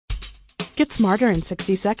Get smarter in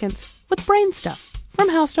 60 seconds with Brain Stuff from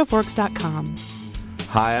HowStuffWorks.com.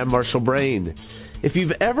 Hi, I'm Marshall Brain. If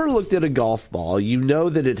you've ever looked at a golf ball, you know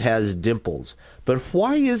that it has dimples. But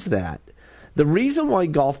why is that? The reason why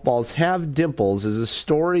golf balls have dimples is a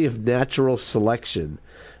story of natural selection.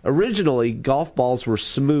 Originally, golf balls were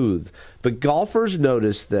smooth, but golfers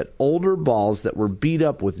noticed that older balls that were beat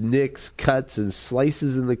up with nicks, cuts, and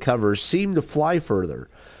slices in the cover seemed to fly further.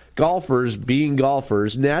 Golfers, being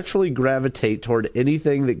golfers, naturally gravitate toward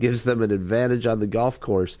anything that gives them an advantage on the golf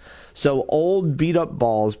course, so old beat-up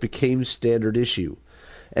balls became standard issue.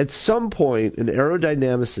 At some point, an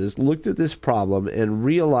aerodynamicist looked at this problem and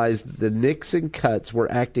realized that the nicks and cuts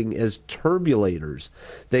were acting as turbulators.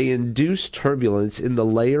 They induced turbulence in the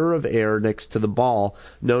layer of air next to the ball,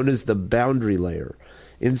 known as the boundary layer.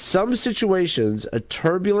 In some situations, a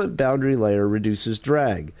turbulent boundary layer reduces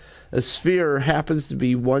drag. A sphere happens to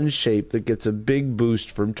be one shape that gets a big boost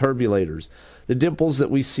from turbulators. The dimples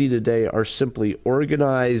that we see today are simply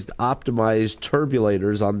organized, optimized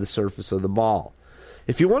turbulators on the surface of the ball.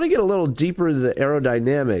 If you want to get a little deeper into the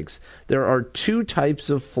aerodynamics, there are two types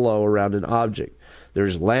of flow around an object.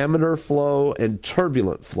 There's laminar flow and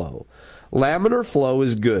turbulent flow. Laminar flow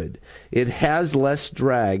is good. It has less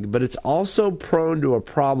drag, but it's also prone to a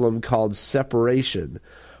problem called separation.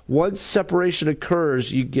 Once separation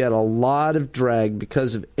occurs, you get a lot of drag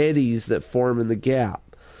because of eddies that form in the gap.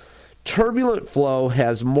 Turbulent flow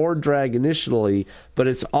has more drag initially, but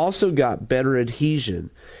it's also got better adhesion.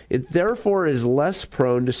 It therefore is less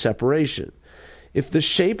prone to separation. If the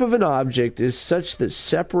shape of an object is such that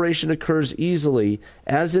separation occurs easily,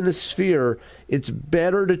 as in a sphere, it's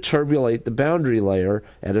better to turbulate the boundary layer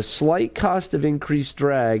at a slight cost of increased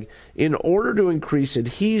drag in order to increase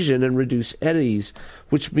adhesion and reduce eddies,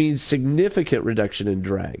 which means significant reduction in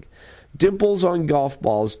drag. Dimples on golf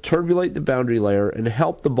balls turbulate the boundary layer and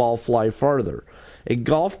help the ball fly farther. A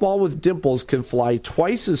golf ball with dimples can fly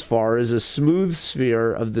twice as far as a smooth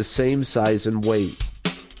sphere of the same size and weight.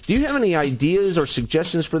 Do you have any ideas or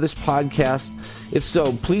suggestions for this podcast? If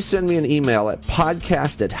so, please send me an email at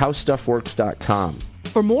podcast@howstuffworks.com.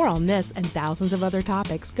 For more on this and thousands of other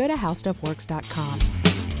topics, go to HowStuffWorks.com.